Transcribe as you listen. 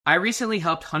I recently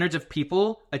helped hundreds of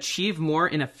people achieve more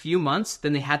in a few months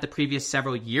than they had the previous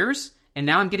several years. And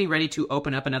now I'm getting ready to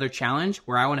open up another challenge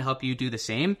where I want to help you do the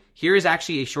same. Here is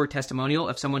actually a short testimonial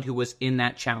of someone who was in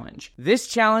that challenge. This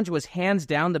challenge was hands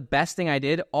down the best thing I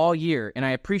did all year, and I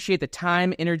appreciate the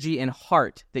time, energy, and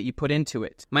heart that you put into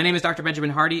it. My name is Dr. Benjamin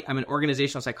Hardy. I'm an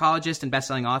organizational psychologist and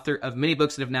best-selling author of many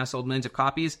books that have now sold millions of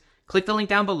copies. Click the link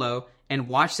down below and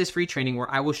watch this free training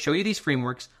where I will show you these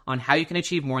frameworks on how you can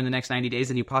achieve more in the next 90 days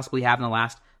than you possibly have in the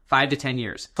last 5 to 10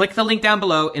 years. Click the link down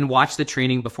below and watch the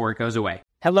training before it goes away.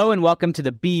 Hello and welcome to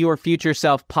the Be Your Future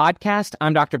Self podcast.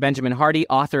 I'm Dr. Benjamin Hardy,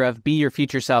 author of Be Your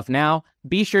Future Self Now.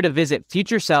 Be sure to visit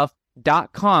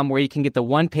futureself.com where you can get the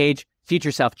one-page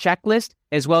Future Self checklist,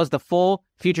 as well as the full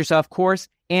Future Self course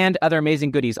and other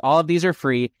amazing goodies. All of these are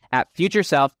free at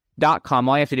futureself.com.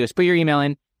 All you have to do is put your email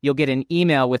in. You'll get an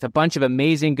email with a bunch of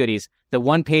amazing goodies. The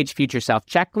one-page Future Self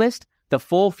checklist, the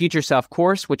full Future Self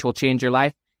course, which will change your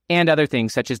life, and other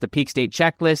things such as the Peak State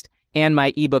checklist and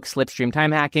my ebook Slipstream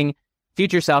Time Hacking.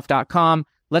 Futureself.com.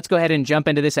 Let's go ahead and jump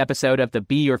into this episode of the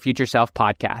Be Your Future Self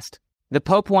podcast. The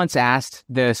Pope once asked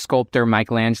the sculptor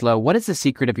Michelangelo, what is the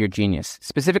secret of your genius?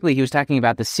 Specifically, he was talking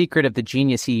about the secret of the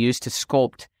genius he used to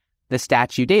sculpt the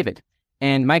statue David.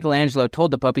 And Michelangelo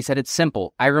told the Pope, he said, it's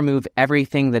simple. I remove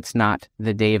everything that's not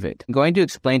the David. I'm going to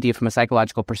explain to you from a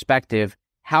psychological perspective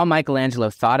how Michelangelo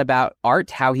thought about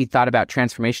art, how he thought about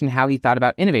transformation, how he thought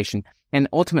about innovation. And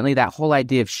ultimately, that whole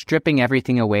idea of stripping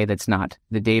everything away that's not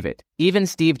the David. Even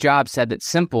Steve Jobs said that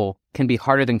simple can be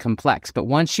harder than complex. But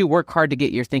once you work hard to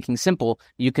get your thinking simple,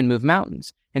 you can move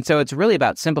mountains. And so it's really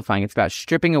about simplifying. It's about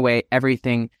stripping away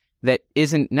everything that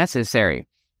isn't necessary.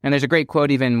 And there's a great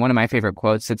quote, even one of my favorite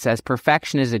quotes, that says,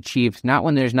 perfection is achieved not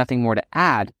when there's nothing more to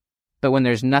add, but when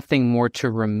there's nothing more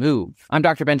to remove. I'm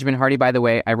Dr. Benjamin Hardy, by the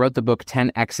way. I wrote the book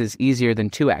 10X is Easier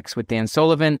Than 2X with Dan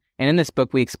Sullivan. And in this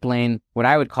book, we explain what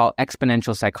I would call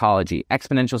exponential psychology.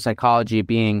 Exponential psychology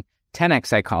being 10X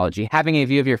psychology, having a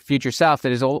view of your future self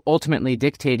that is ultimately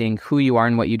dictating who you are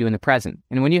and what you do in the present.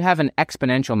 And when you have an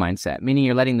exponential mindset, meaning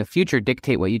you're letting the future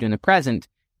dictate what you do in the present,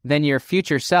 then your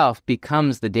future self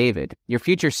becomes the David. Your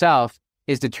future self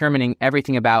is determining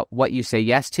everything about what you say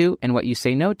yes to and what you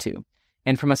say no to.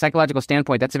 And from a psychological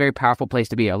standpoint, that's a very powerful place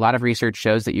to be. A lot of research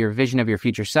shows that your vision of your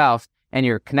future self and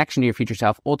your connection to your future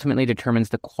self ultimately determines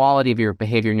the quality of your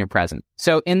behavior in your present.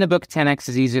 So in the book 10X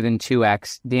is Easier Than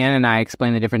 2X, Dan and I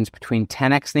explain the difference between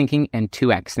 10X thinking and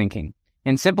 2X thinking.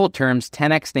 In simple terms,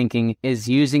 10X thinking is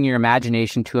using your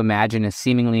imagination to imagine a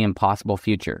seemingly impossible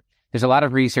future. There's a lot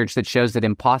of research that shows that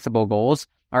impossible goals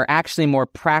are actually more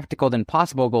practical than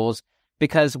possible goals,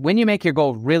 because when you make your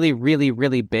goal really, really,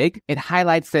 really big, it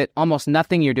highlights that almost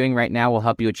nothing you're doing right now will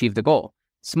help you achieve the goal.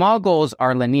 Small goals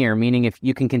are linear, meaning if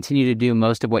you can continue to do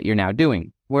most of what you're now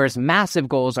doing, whereas massive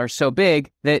goals are so big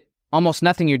that almost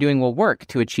nothing you're doing will work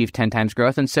to achieve 10 times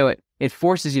growth. And so it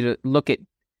forces you to look at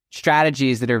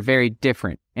strategies that are very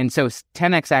different. And so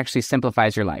 10X actually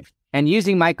simplifies your life. And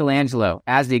using Michelangelo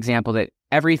as the example that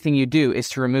everything you do is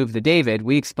to remove the David,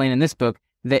 we explain in this book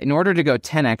that in order to go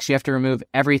 10X, you have to remove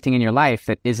everything in your life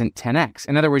that isn't 10X.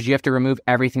 In other words, you have to remove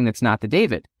everything that's not the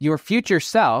David. Your future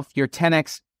self, your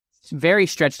 10X, very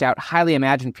stretched out, highly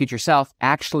imagined future self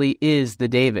actually is the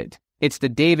David. It's the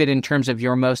David in terms of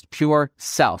your most pure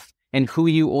self and who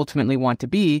you ultimately want to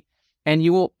be. And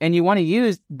you want to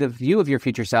use the view of your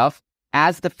future self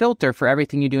as the filter for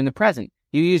everything you do in the present.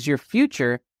 You use your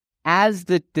future as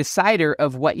the decider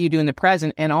of what you do in the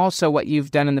present and also what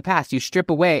you've done in the past. You strip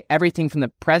away everything from the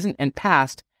present and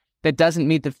past that doesn't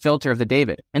meet the filter of the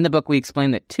David. In the book, we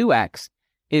explain that 2X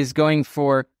is going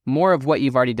for more of what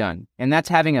you've already done. And that's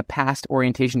having a past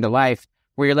orientation to life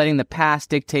where you're letting the past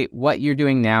dictate what you're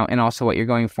doing now and also what you're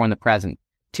going for in the present.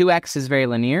 2X is very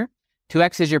linear.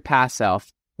 2X is your past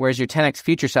self, whereas your 10X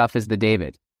future self is the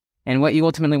David. And what you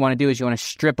ultimately want to do is you want to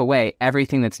strip away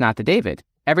everything that's not the David.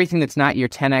 Everything that's not your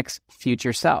 10X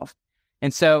future self.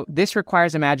 And so this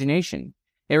requires imagination.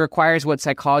 It requires what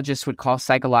psychologists would call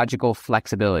psychological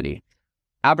flexibility.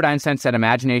 Albert Einstein said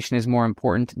imagination is more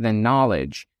important than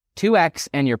knowledge. 2X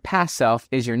and your past self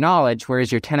is your knowledge,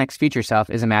 whereas your 10X future self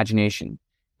is imagination.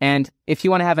 And if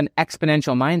you want to have an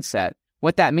exponential mindset,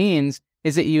 what that means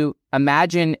is that you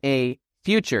imagine a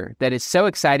future that is so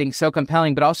exciting, so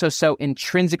compelling, but also so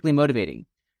intrinsically motivating.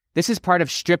 This is part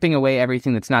of stripping away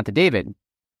everything that's not the David.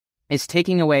 It's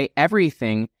taking away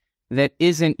everything that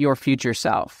isn't your future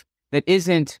self, that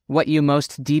isn't what you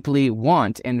most deeply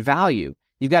want and value.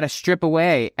 You've got to strip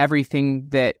away everything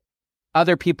that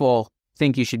other people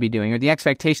think you should be doing or the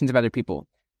expectations of other people.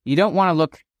 You don't want to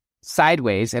look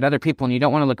sideways at other people and you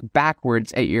don't want to look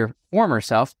backwards at your former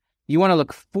self. You want to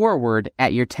look forward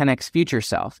at your 10X future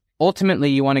self. Ultimately,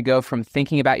 you want to go from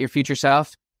thinking about your future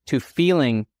self to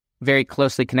feeling very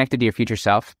closely connected to your future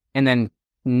self, and then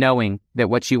knowing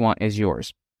that what you want is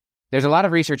yours. There's a lot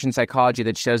of research in psychology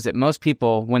that shows that most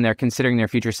people, when they're considering their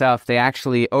future self, they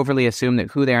actually overly assume that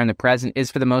who they are in the present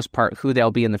is for the most part who they'll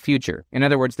be in the future. In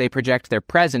other words, they project their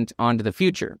present onto the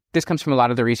future. This comes from a lot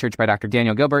of the research by Dr.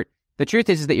 Daniel Gilbert. The truth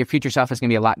is that your future self is going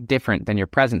to be a lot different than your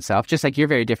present self, just like you're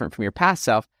very different from your past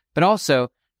self. But also,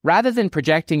 rather than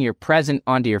projecting your present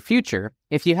onto your future,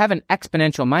 if you have an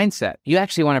exponential mindset, you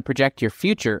actually want to project your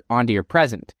future onto your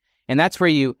present. And that's where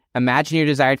you imagine your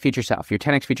desired future self, your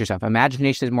 10x future self.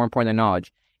 Imagination is more important than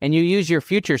knowledge. And you use your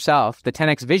future self, the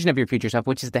 10x vision of your future self,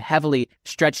 which is the heavily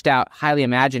stretched out, highly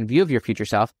imagined view of your future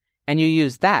self, and you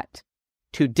use that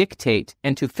to dictate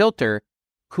and to filter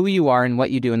who you are and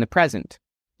what you do in the present.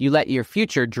 You let your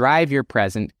future drive your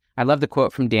present. I love the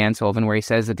quote from Dan Sullivan where he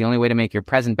says that the only way to make your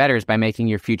present better is by making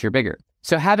your future bigger.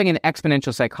 So having an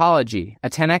exponential psychology, a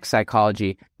 10x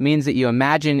psychology, means that you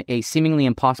imagine a seemingly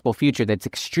impossible future that's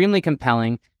extremely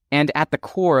compelling and at the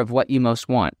core of what you most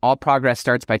want. All progress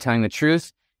starts by telling the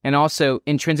truth, and also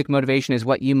intrinsic motivation is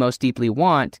what you most deeply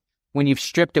want. When you've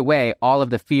stripped away all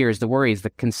of the fears, the worries, the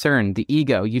concern, the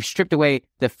ego, you've stripped away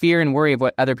the fear and worry of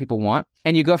what other people want,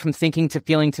 and you go from thinking to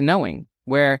feeling to knowing,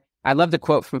 where I love the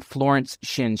quote from Florence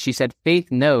Shin. She said,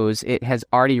 "Faith knows it has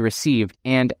already received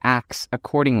and acts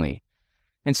accordingly."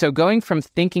 And so going from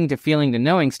thinking to feeling to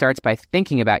knowing starts by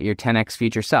thinking about your 10x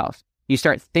future self. You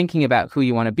start thinking about who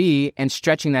you want to be and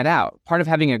stretching that out. Part of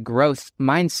having a growth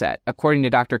mindset, according to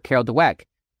Dr. Carol Dweck,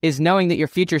 is knowing that your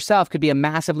future self could be a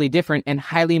massively different and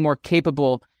highly more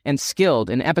capable and skilled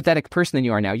and empathetic person than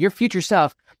you are now. Your future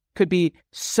self could be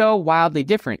so wildly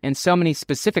different in so many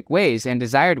specific ways and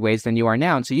desired ways than you are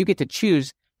now. And so you get to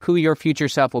choose who your future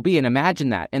self will be and imagine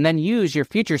that, and then use your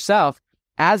future self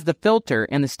as the filter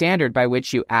and the standard by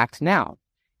which you act now.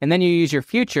 And then you use your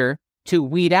future to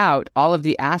weed out all of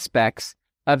the aspects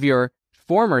of your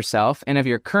former self and of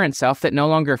your current self that no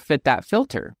longer fit that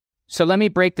filter. So let me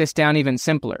break this down even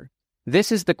simpler.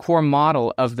 This is the core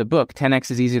model of the book,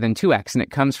 10x is easier than 2x, and it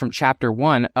comes from chapter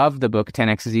 1 of the book,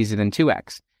 10x is easier than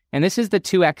 2x. And this is the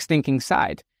 2x thinking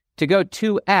side. To go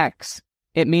 2x,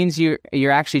 it means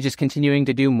you're actually just continuing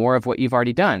to do more of what you've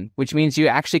already done, which means you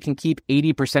actually can keep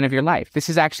 80% of your life. This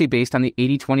is actually based on the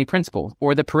 80-20 principle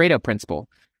or the Pareto principle.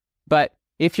 But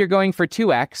if you're going for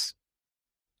 2x,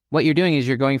 what you're doing is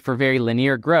you're going for very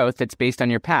linear growth that's based on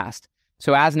your past.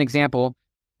 So as an example,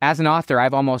 as an author,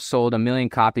 I've almost sold 1 million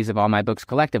copies of all my books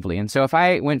collectively. And so if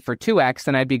I went for 2x,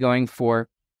 then I'd be going for,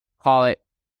 call it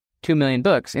 2 million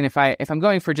books. And if I'm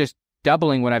going for just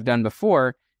doubling what I've done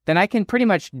before, then I can pretty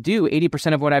much do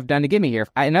 80% of what I've done to get me here.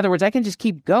 In other words, I can just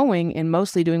keep going and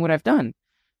mostly doing what I've done.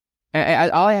 All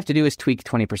I have to do is tweak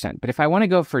 20%. But if I want to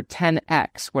go for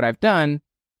 10x what I've done,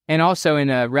 and also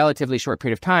in a relatively short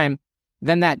period of time,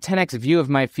 then that 10x view of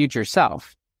my future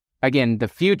self, again, the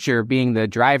future being the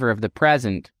driver of the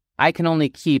present, I can only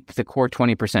keep the core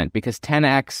 20% because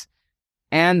 10x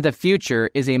and the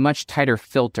future is a much tighter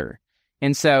filter.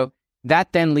 And so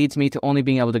that then leads me to only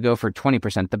being able to go for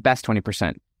 20%, the best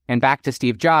 20%. And back to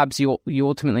Steve Jobs, you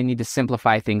ultimately need to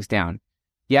simplify things down.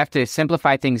 You have to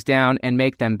simplify things down and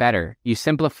make them better. You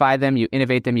simplify them, you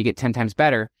innovate them, you get 10 times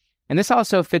better. And this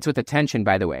also fits with attention,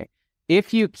 by the way.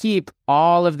 If you keep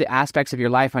all of the aspects of your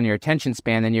life on your attention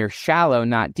span, then you're shallow,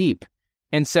 not deep.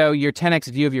 And so your 10x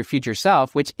view of your future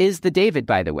self, which is the David,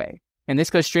 by the way, and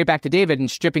this goes straight back to David and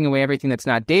stripping away everything that's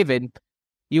not David,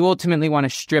 you ultimately want to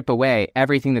strip away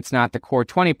everything that's not the core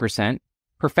 20%.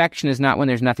 Perfection is not when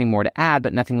there's nothing more to add,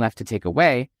 but nothing left to take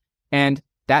away. And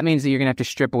that means that you're going to have to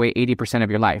strip away 80% of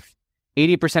your life.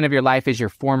 80% of your life is your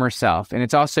former self, and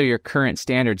it's also your current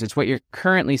standards. It's what you're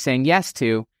currently saying yes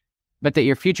to, but that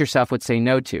your future self would say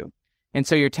no to. And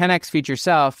so your 10x future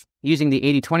self, using the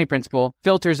 80-20 principle,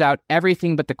 filters out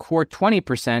everything but the core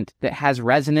 20% that has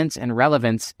resonance and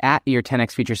relevance at your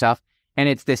 10x future self. And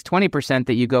it's this 20%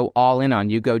 that you go all in on,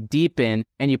 you go deep in,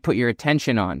 and you put your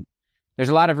attention on. There's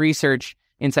a lot of research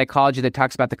in psychology that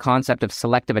talks about the concept of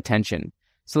selective attention.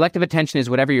 Selective attention is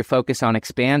whatever you focus on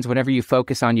expands, whatever you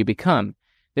focus on, you become.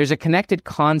 There's a connected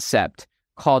concept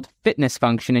called fitness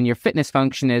function, and your fitness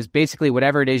function is basically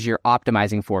whatever it is you're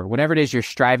optimizing for, whatever it is you're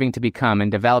striving to become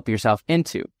and develop yourself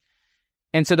into.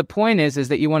 And so the point is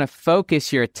that you want to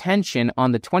focus your attention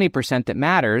on the 20% that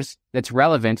matters, that's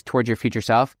relevant towards your future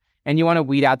self, and you want to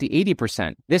weed out the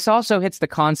 80%. This also hits the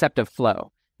concept of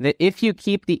flow, that if you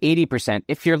keep the 80%,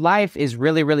 if your life is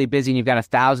really, really busy and you've got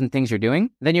 1,000 things you're doing,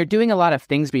 then you're doing a lot of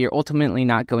things, but you're ultimately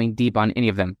not going deep on any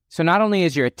of them. So not only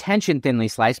is your attention thinly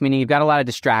sliced, meaning you've got a lot of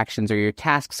distractions or you're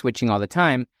task switching all the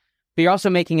time, but you're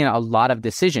also making a lot of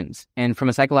decisions. And from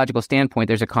a psychological standpoint,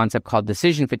 there's a concept called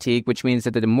decision fatigue, which means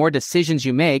that the more decisions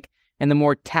you make and the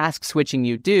more task switching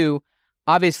you do,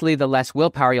 obviously the less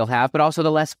willpower you'll have, but also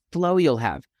the less flow you'll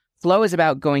have. Flow is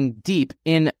about going deep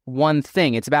in one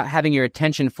thing. It's about having your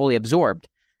attention fully absorbed.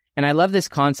 And I love this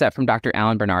concept from Dr.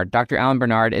 Alan Bernard. Dr. Alan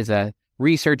Bernard is a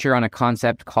researcher on a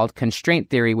concept called constraint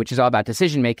theory, which is all about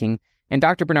decision making. And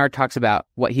Dr. Bernard talks about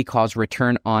what he calls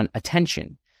return on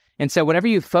attention. And so whatever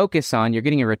you focus on, you're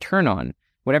getting a return on.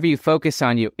 Whatever you focus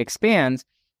on, you expands.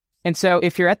 And so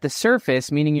if you're at the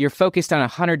surface, meaning you're focused on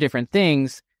 100 different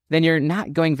things, then you're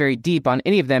not going very deep on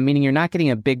any of them, meaning you're not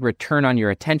getting a big return on your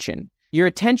attention. Your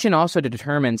attention also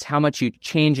determines how much you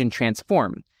change and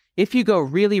transform. If you go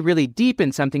really, really deep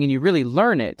in something and you really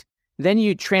learn it, then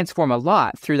you transform a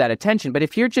lot through that attention. But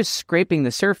if you're just scraping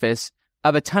the surface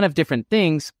of a ton of different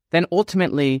things, then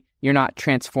ultimately you're not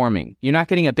transforming. You're not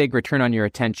getting a big return on your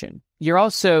attention.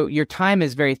 Your time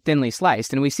is very thinly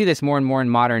sliced. And we see this more and more in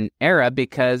modern era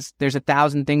because there's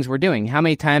 1,000 things we're doing. How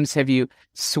many times have you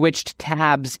switched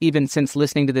tabs even since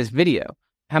listening to this video?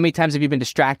 How many times have you been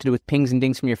distracted with pings and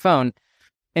dings from your phone?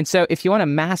 And so if you want a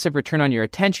massive return on your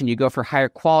attention, you go for higher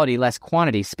quality, less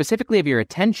quantity. Specifically of your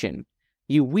attention,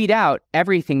 you weed out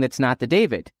everything that's not the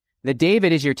David. The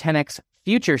David is your 10x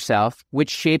future self,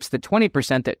 which shapes the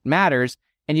 20% that matters,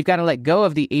 and you've got to let go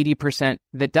of the 80%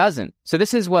 that doesn't. So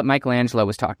this is what Michelangelo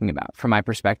was talking about from my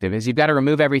perspective, is you've got to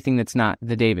remove everything that's not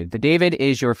the David. The David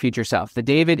is your future self. The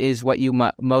David is what you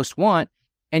most want,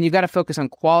 and you've got to focus on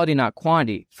quality, not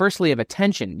quantity. Firstly, of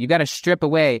attention. You've got to strip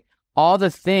away all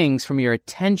the things from your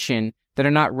attention that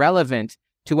are not relevant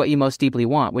to what you most deeply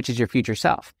want, which is your future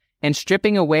self. And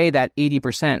stripping away that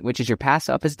 80%, which is your past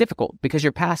self, is difficult because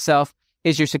your past self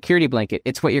is your security blanket.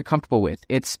 It's what you're comfortable with.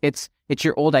 It's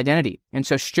your old identity. And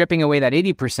so stripping away that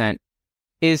 80%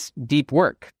 is deep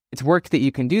work. It's work that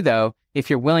you can do, though, if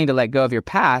you're willing to let go of your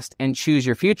past and choose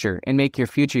your future and make your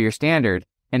future your standard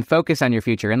and focus on your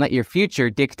future and let your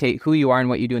future dictate who you are and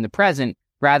what you do in the present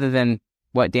rather than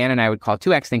what Dan and I would call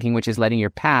 2X thinking, which is letting your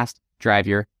past drive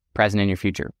your present and your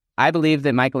future. I believe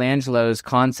that Michelangelo's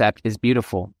concept is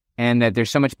beautiful and that there's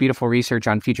so much beautiful research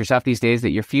on future self these days that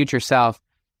your future self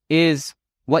is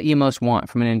what you most want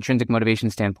from an intrinsic motivation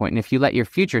standpoint. And if you let your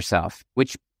future self,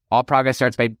 which all progress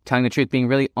starts by telling the truth, being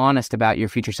really honest about your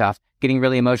future self, getting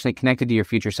really emotionally connected to your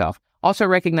future self, also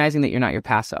recognizing that you're not your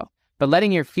past self, but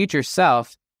letting your future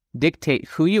self dictate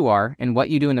who you are and what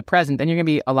you do in the present, then you're going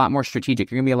to be a lot more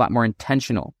strategic. You're going to be a lot more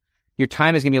intentional. Your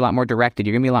time is going to be a lot more directed.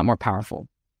 You're going to be a lot more powerful.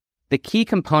 The key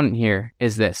component here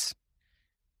is this.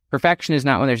 Perfection is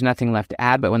not when there's nothing left to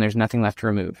add, but when there's nothing left to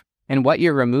remove. And what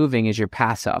you're removing is your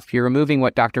past self. You're removing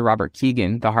what Dr. Robert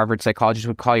Kegan, the Harvard psychologist,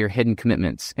 would call your hidden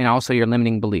commitments and also your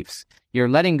limiting beliefs. You're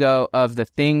letting go of the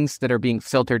things that are being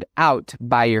filtered out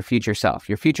by your future self.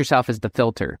 Your future self is the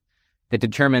filter that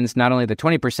determines not only the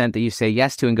 20% that you say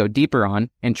yes to and go deeper on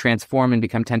and transform and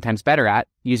become 10 times better at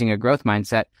using a growth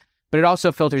mindset, but it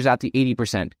also filters out the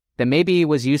 80% that maybe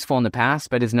was useful in the past,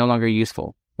 but is no longer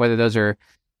useful. Whether those are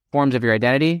forms of your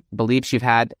identity, beliefs you've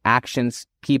had, actions,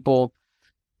 people,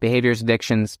 behaviors,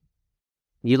 addictions,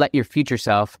 you let your future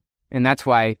self, and that's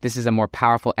why this is a more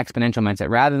powerful exponential mindset.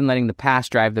 Rather than letting the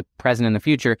past drive the present and the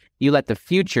future, you let the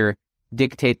future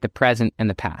dictate the present and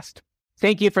the past.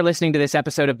 Thank you for listening to this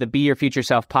episode of the Be Your Future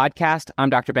Self podcast.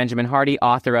 I'm Dr. Benjamin Hardy,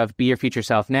 author of Be Your Future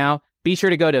Self Now. Be sure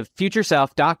to go to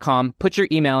futureself.com, put your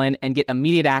email in, and get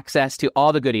immediate access to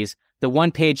all the goodies. The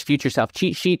one-page Future Self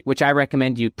cheat sheet, which I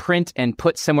recommend you print and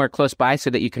put somewhere close by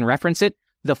so that you can reference it,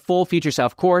 the full Future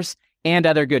Self course, and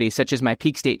other goodies such as my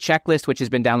peak state checklist, which has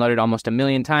been downloaded almost 1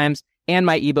 million times, and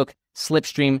my ebook,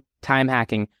 Slipstream Time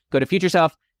Hacking. Go to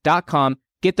futureself.com,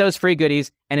 get those free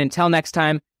goodies, and until next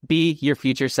time, be your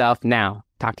future self now.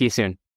 Talk to you soon.